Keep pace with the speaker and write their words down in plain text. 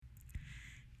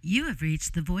You have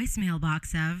reached the voicemail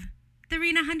box of The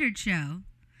Rena 100 Show.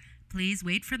 Please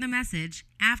wait for the message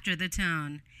after the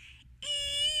tone.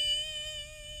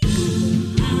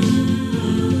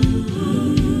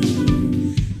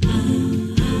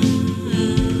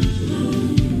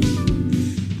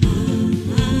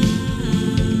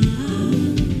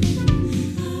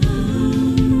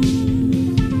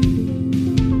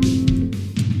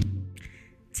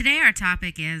 Today our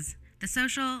topic is the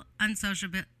social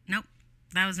unsociability. Nope,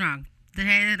 that was wrong.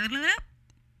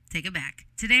 Take it back.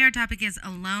 Today our topic is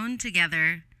alone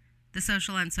together, the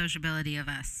social unsociability of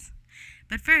us.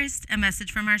 But first, a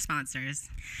message from our sponsors.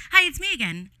 Hi, it's me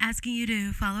again, asking you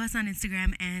to follow us on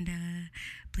Instagram and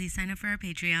please sign up for our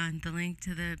Patreon. The link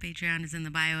to the Patreon is in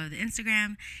the bio of the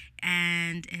Instagram,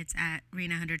 and it's at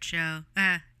Rena 100 Show.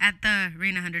 At the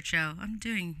Rena 100 Show. I'm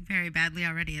doing very badly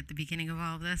already at the beginning of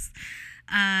all of this.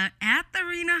 At the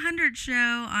Rena 100 Show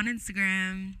on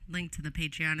Instagram. Link to the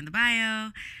Patreon in the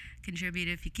bio. Contribute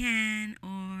if you can,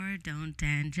 or don't,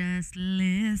 and just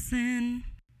listen.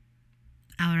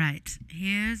 All right,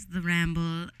 here's the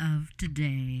ramble of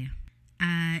today.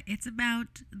 It's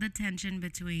about the tension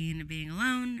between being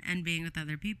alone and being with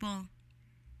other people.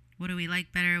 What do we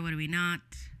like better? What do we not?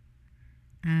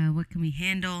 What can we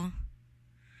handle?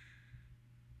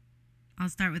 I'll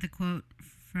start with a quote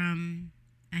from,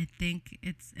 I think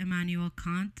it's Immanuel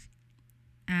Kant.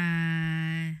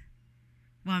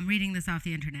 Well, I'm reading this off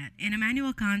the internet. In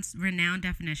Immanuel Kant's renowned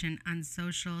definition on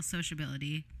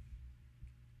sociability,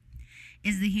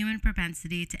 is the human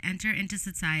propensity to enter into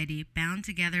society bound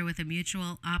together with a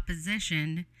mutual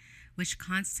opposition which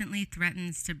constantly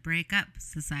threatens to break up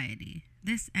society.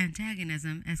 This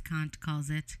antagonism, as Kant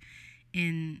calls it,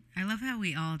 I love how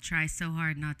we all try so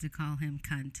hard not to call him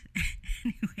cunt.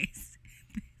 Anyways.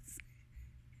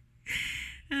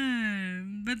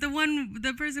 But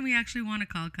the person we actually want to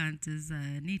call cunt is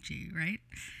Nietzsche, right?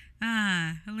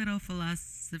 A little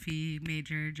philosophy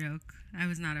major joke. I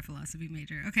was not a philosophy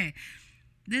major. Okay.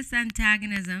 This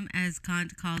antagonism, as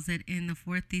Kant calls it in the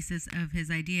fourth thesis of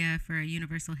his idea for a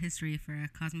universal history for a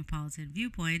cosmopolitan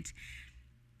viewpoint,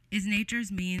 is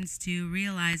nature's means to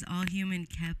realize all human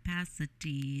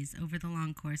capacities over the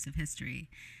long course of history.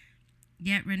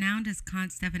 Yet, renowned as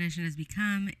Kant's definition has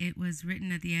become, it was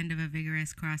written at the end of a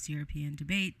vigorous cross-European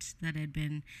debate that had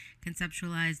been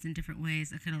conceptualized in different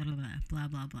ways, blah,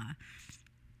 blah, blah.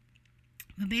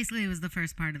 But basically, it was the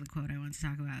first part of the quote I want to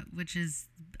talk about, which is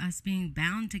us being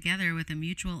bound together with a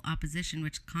mutual opposition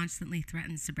which constantly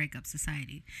threatens to break up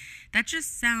society. That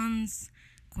just sounds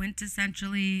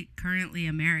quintessentially currently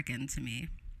American to me,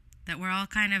 that we're all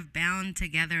kind of bound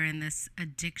together in this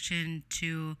addiction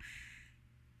to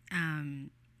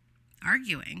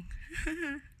arguing.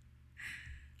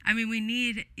 I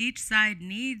mean, each side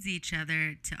needs each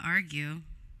other to argue.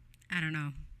 I don't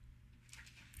know.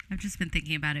 I've just been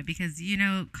thinking about it because,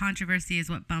 controversy is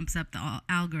what bumps up the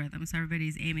algorithm. So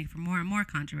everybody's aiming for more and more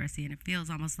controversy, and it feels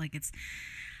almost like it's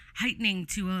heightening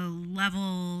to a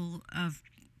level of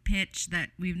pitch that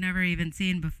we've never even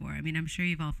seen before. I mean, I'm sure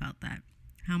you've all felt that.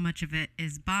 How much of it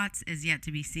is bots is yet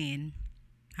to be seen.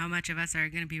 How much of us are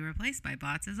going to be replaced by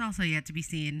bots is also yet to be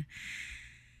seen,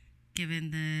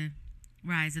 given the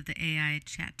rise of the AI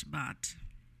chat bot.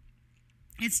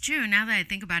 It's true, now that I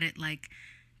think about it, like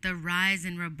the rise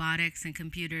in robotics and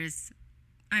computers.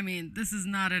 I mean, this is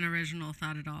not an original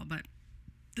thought at all, but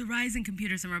the rise in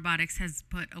computers and robotics has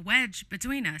put a wedge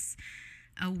between us,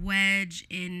 a wedge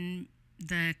in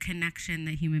the connection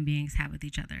that human beings have with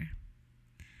each other.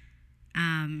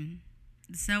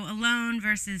 So alone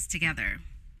versus together.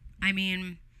 I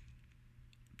mean,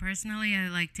 personally, I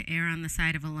like to err on the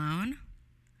side of alone,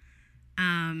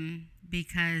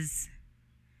 because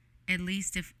at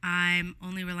least if I'm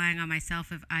only relying on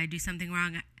myself, if I do something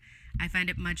wrong, I find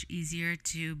it much easier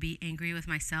to be angry with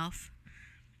myself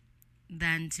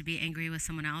than to be angry with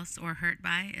someone else or hurt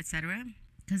by, etc.,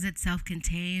 because it's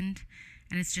self-contained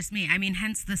and it's just me. I mean,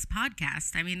 hence this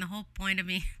podcast. I mean, the whole point of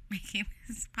me making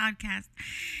this podcast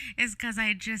is because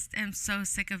I just am so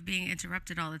sick of being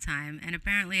interrupted all the time. And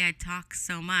apparently I talk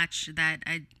so much that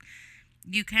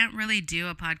you can't really do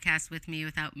a podcast with me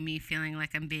without me feeling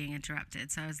like I'm being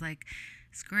interrupted. So I was like,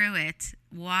 screw it.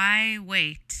 Why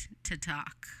wait to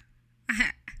talk?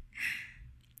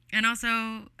 And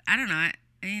also, I don't know.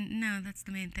 No, that's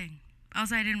the main thing.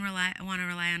 Also, I didn't want to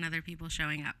rely on other people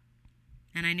showing up.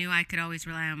 And I knew I could always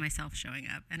rely on myself showing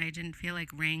up. And I didn't feel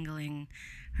like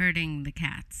hurting the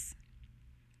cats.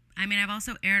 I mean, I've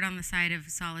also erred on the side of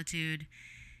solitude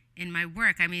in my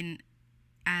work. I mean,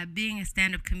 being a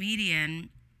stand-up comedian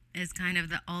is kind of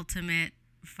the ultimate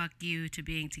fuck you to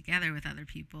being together with other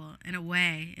people in a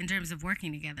way, in terms of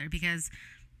working together, because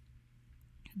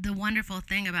the wonderful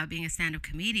thing about being a stand-up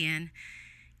comedian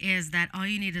is that all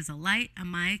you need is a light, a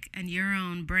mic, and your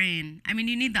own brain. I mean,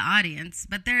 you need the audience,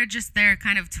 but they're just there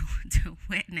kind of to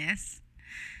witness.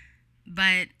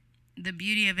 But the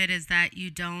beauty of it is that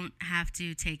you don't have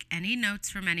to take any notes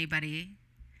from anybody.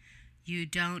 You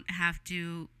don't have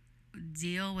to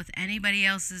deal with anybody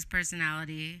else's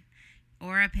personality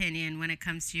or opinion when it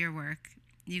comes to your work.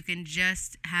 You can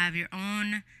just have your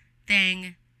own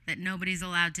thing that nobody's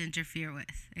allowed to interfere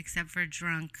with, except for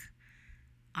drunk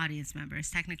audience members.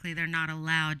 Technically, they're not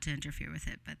allowed to interfere with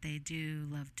it, but they do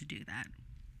love to do that.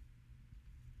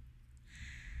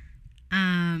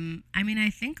 I mean, I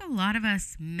think a lot of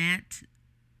us met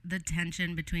the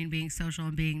tension between being social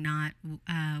and being not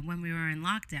when we were in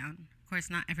lockdown. Of course,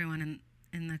 not everyone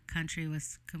in the country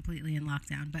was completely in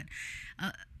lockdown, but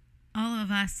all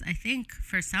of us, I think,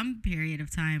 for some period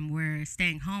of time, were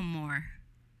staying home more,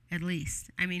 at least.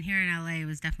 I mean, here in LA, it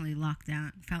was definitely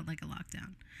lockdown, felt like a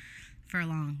lockdown for a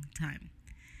long time.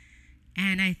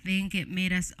 And I think it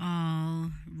made us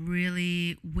all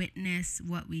really witness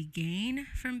what we gain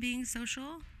from being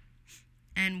social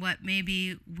and what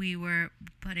maybe we were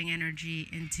putting energy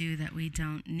into that we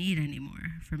don't need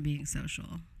anymore from being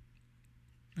social.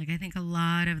 Like, I think a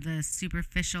lot of the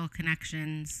superficial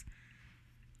connections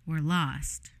were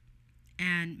lost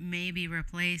and maybe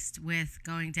replaced with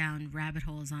going down rabbit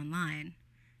holes online.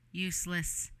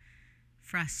 Useless,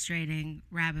 frustrating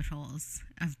rabbit holes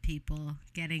of people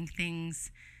getting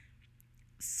things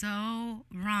so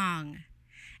wrong.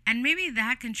 And maybe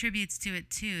that contributes to it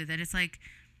too, that it's like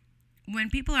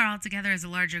when people are all together as a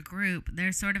larger group,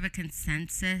 there's sort of a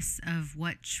consensus of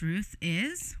what truth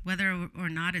is, whether or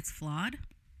not it's flawed.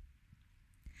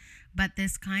 But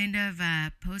this kind of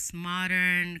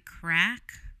postmodern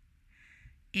crack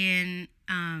in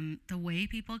the way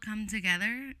people come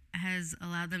together has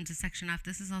allowed them to section off.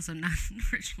 This is also not an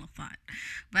original thought.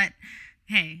 But,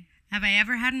 hey, have I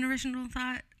ever had an original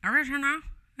thought? Original?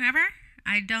 Ever?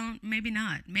 I don't. Maybe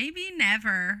not. Maybe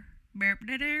never. But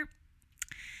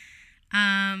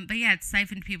yeah, it's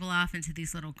siphoned people off into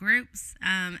these little groups.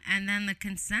 And then the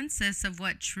consensus of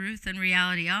what truth and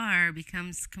reality are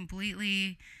becomes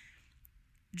completely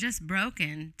just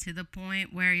broken to the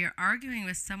point where you're arguing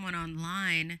with someone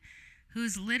online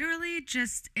who's literally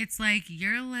just, it's like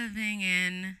you're living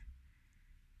in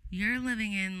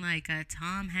like a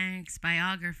Tom Hanks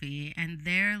biography and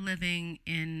they're living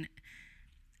in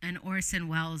an Orson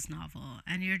Welles novel,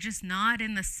 and you're just not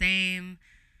in the same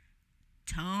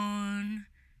tone,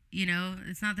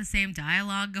 it's not the same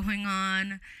dialogue going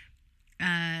on.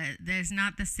 There's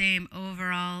not the same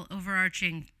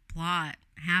overarching plot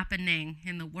happening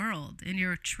in the world, in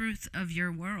your truth of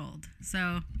your world.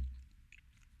 So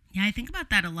yeah, I think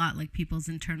about that a lot, like people's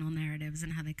internal narratives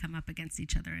and how they come up against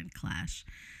each other and clash.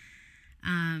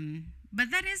 But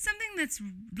that is something that's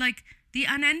like the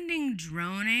unending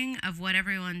droning of what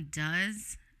everyone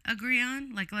does agree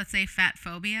on. Like, let's say fat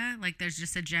phobia. Like, there's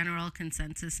just a general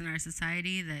consensus in our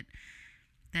society that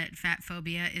fat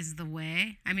phobia is the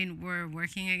way. I mean, we're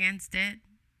working against it,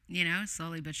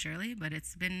 slowly but surely, but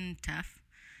it's been tough.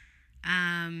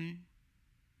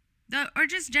 Or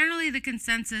just generally the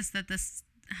consensus that this,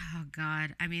 oh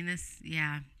God, I mean,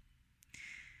 yeah.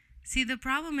 See, the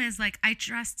problem is, like, I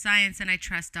trust science and I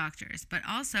trust doctors, but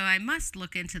also I must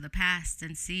look into the past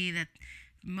and see that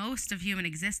most of human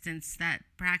existence, that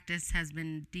practice has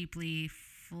been deeply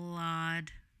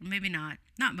flawed. Maybe not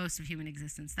most of human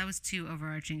existence. That was too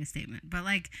overarching a statement. But,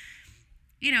 like,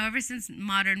 ever since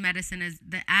modern medicine, is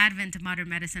the advent of modern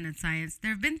medicine and science,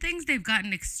 there have been things they've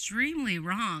gotten extremely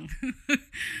wrong.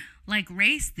 Like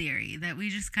race theory, that we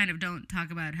just kind of don't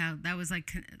talk about, how that was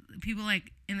like, people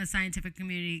like in the scientific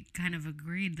community kind of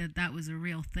agreed that was a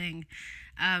real thing.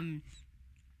 So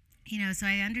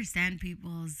I understand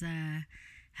people's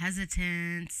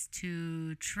hesitance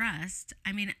to trust.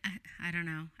 I mean, I don't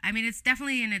know. I mean, it's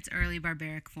definitely in its early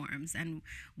barbaric forms, and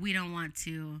we don't want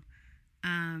to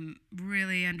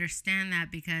really understand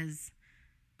that because,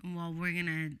 well, we're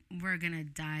gonna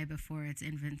die before its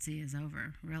infancy is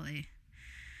over, really.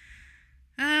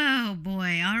 Oh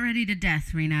boy, already to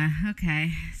death, Rena.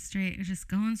 Okay, just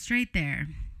going straight there.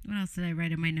 What else did I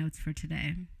write in my notes for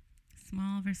today?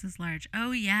 Small versus large.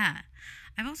 Oh yeah,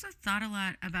 I've also thought a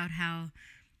lot about how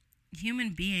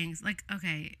human beings, like,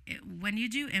 okay, when you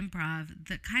do improv,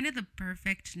 the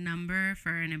perfect number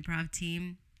for an improv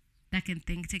team that can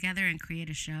think together and create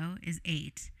a show is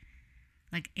 8.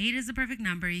 Like, 8 is the perfect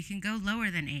number. You can go lower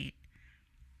than 8.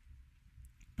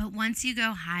 But once you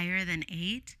go higher than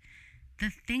 8, the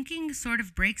thinking sort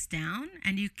of breaks down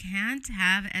and you can't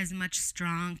have as much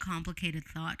strong, complicated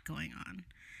thought going on.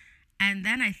 And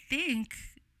then I think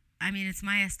I mean, it's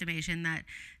my estimation that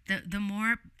the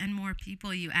more and more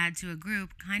people you add to a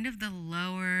group, kind of the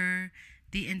lower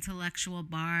the intellectual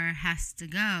bar has to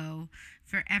go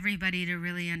for everybody to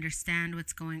really understand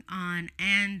what's going on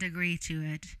and agree to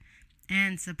it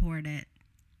and support it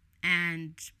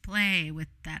and play with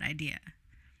that idea.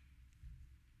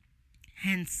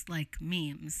 Hence, like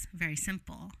memes, very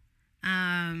simple.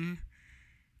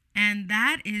 And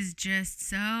that is just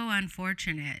so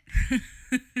unfortunate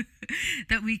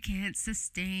that we can't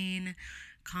sustain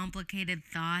complicated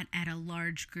thought at a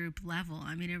large group level.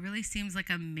 I mean, it really seems like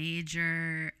a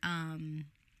major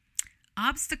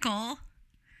obstacle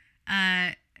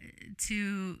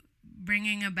to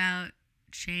bringing about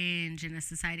change in a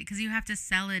society, because you have to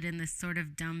sell it in this sort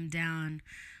of dumbed down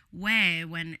way,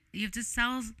 when you have to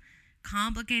sell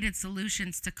complicated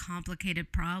solutions to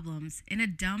complicated problems in a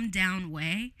dumbed down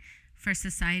way for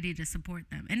society to support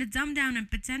them, in a dumbed down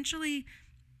and potentially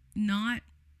not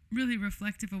really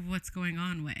reflective of what's going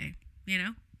on way, you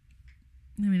know?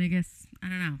 I mean, I guess, I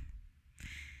don't know.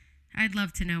 I'd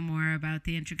love to know more about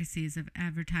the intricacies of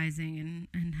advertising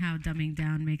and how dumbing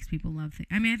down makes people love things.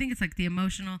 I mean, I think it's like the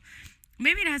emotional,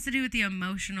 maybe it has to do with the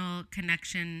emotional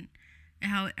connection,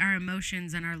 how our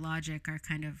emotions and our logic are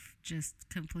kind of just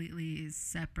completely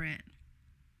separate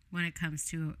when it comes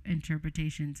to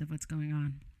interpretations of what's going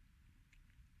on.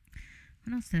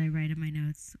 What else did I write in my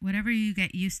notes? Whatever you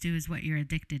get used to is what you're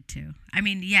addicted to. I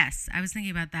mean, yes, I was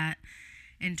thinking about that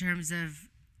in terms of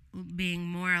being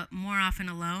more often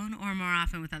alone or more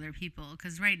often with other people.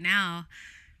 Because right now,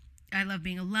 I love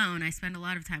being alone. I spend a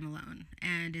lot of time alone.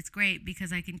 And it's great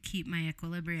because I can keep my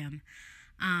equilibrium.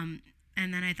 And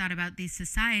then I thought about these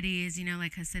societies, you know,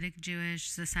 like Hasidic Jewish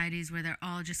societies where they're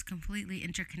all just completely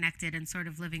interconnected and sort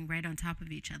of living right on top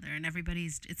of each other. And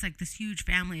it's like this huge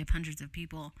family of hundreds of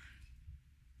people.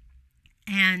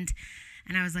 And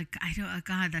I was like,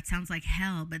 God, that sounds like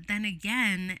hell. But then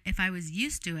again, if I was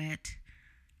used to it,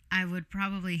 I would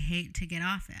probably hate to get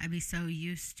off it. I'd be so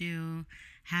used to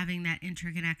having that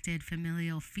interconnected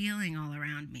familial feeling all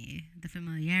around me, the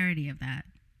familiarity of that.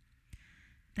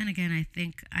 Then again,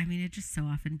 it just so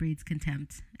often breeds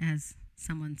contempt, as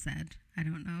someone said. I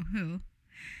don't know who.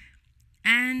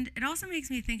 And it also makes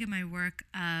me think of my work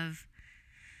of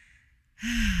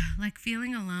like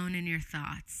feeling alone in your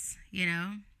thoughts, you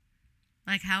know?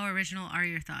 Like, how original are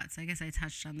your thoughts? I guess I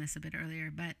touched on this a bit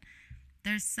earlier, but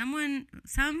there's some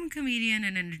comedian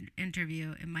in an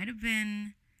interview. It might have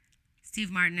been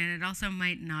Steve Martin, and it also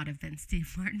might not have been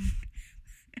Steve Martin.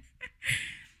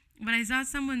 But I saw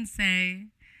someone say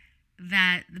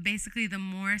that basically the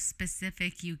more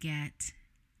specific you get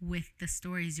with the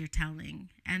stories you're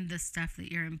telling and the stuff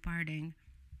that you're imparting,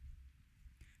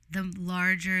 the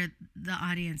larger the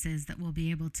audience is that will be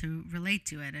able to relate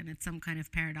to it. And it's some kind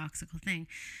of paradoxical thing.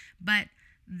 But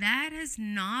that has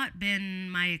not been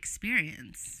my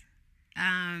experience.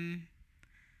 Or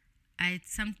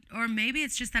maybe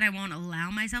it's just that I won't allow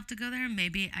myself to go there.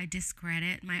 Maybe I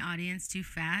discredit my audience too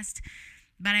fast.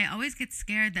 But I always get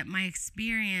scared that my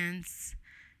experience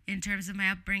in terms of my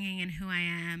upbringing and who I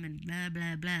am and blah,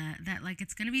 blah, blah, that like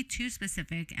it's going to be too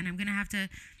specific, and I'm going to have to,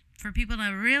 for people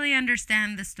to really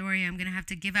understand the story, I'm going to have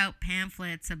to give out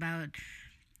pamphlets about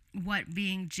what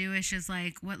being Jewish is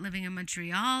like, what living in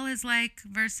Montreal is like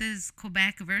versus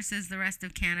Quebec versus the rest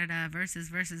of Canada versus.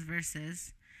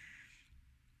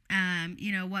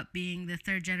 What being the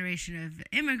third generation of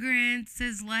immigrants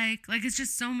is like. Like, it's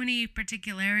just so many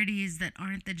particularities that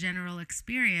aren't the general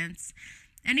experience.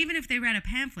 And even if they read a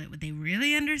pamphlet, would they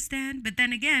really understand? But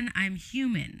then again, I'm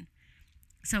human.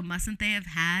 So mustn't they have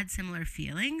had similar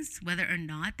feelings, whether or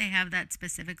not they have that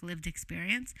specific lived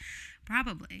experience?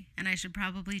 Probably. And I should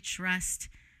probably trust.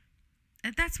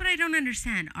 That's what I don't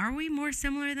understand. Are we more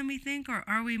similar than we think, or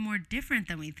are we more different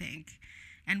than we think?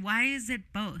 And why is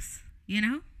it both? You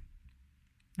know?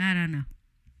 I don't know.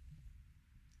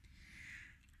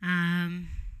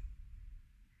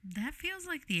 That feels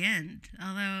like the end,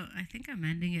 although I think I'm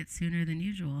ending it sooner than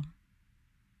usual.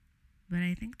 But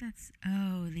I think that's,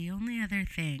 the only other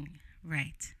thing,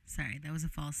 right, sorry, that was a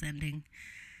false ending,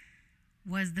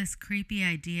 was this creepy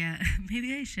idea,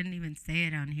 maybe I shouldn't even say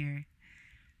it on here,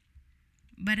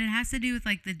 but it has to do with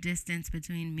like the distance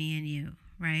between me and you,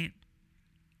 right?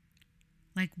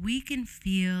 Like, we can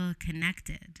feel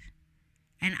connected,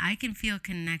 and I can feel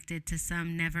connected to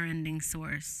some never-ending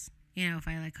source, if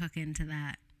I like hook into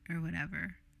that or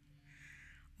whatever.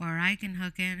 Or I can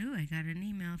hook in, I got an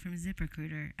email from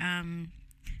ZipRecruiter.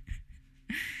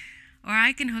 Or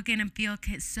I can hook in and feel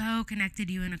so connected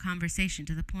to you in a conversation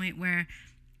to the point where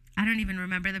I don't even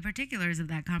remember the particulars of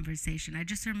that conversation. I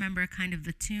just remember kind of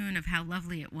the tune of how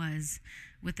lovely it was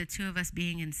with the two of us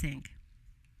being in sync.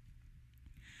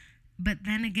 But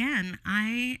then again,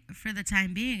 I, for the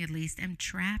time being at least, am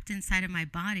trapped inside of my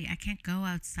body. I can't go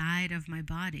outside of my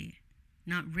body.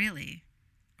 Not really.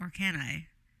 Or can I?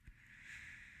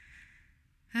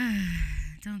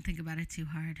 Don't think about it too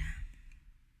hard.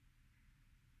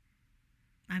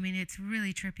 I mean, it's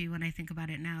really trippy when I think about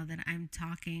it now that I'm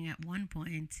talking at one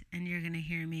point and you're going to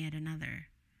hear me at another.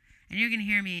 And you're going to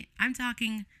hear me, I'm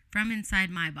talking from inside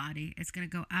my body. It's going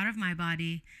to go out of my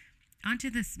body onto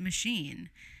this machine.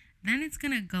 Then it's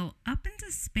going to go up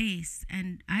into space,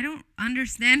 and I don't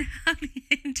understand how the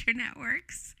internet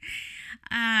works.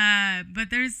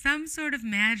 But there's some sort of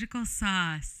magical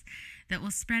sauce that will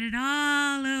spread it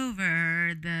all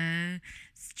over the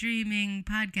streaming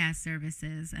podcast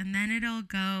services, and then it'll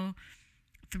go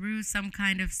through some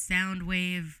kind of sound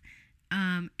wave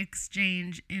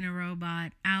exchange in a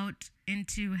robot out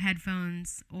into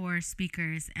headphones or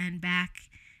speakers and back.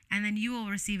 And then you will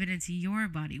receive it into your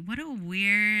body. What a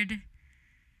weird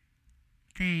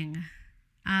thing.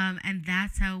 And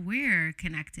that's how we're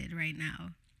connected right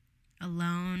now.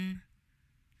 Alone,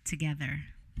 together.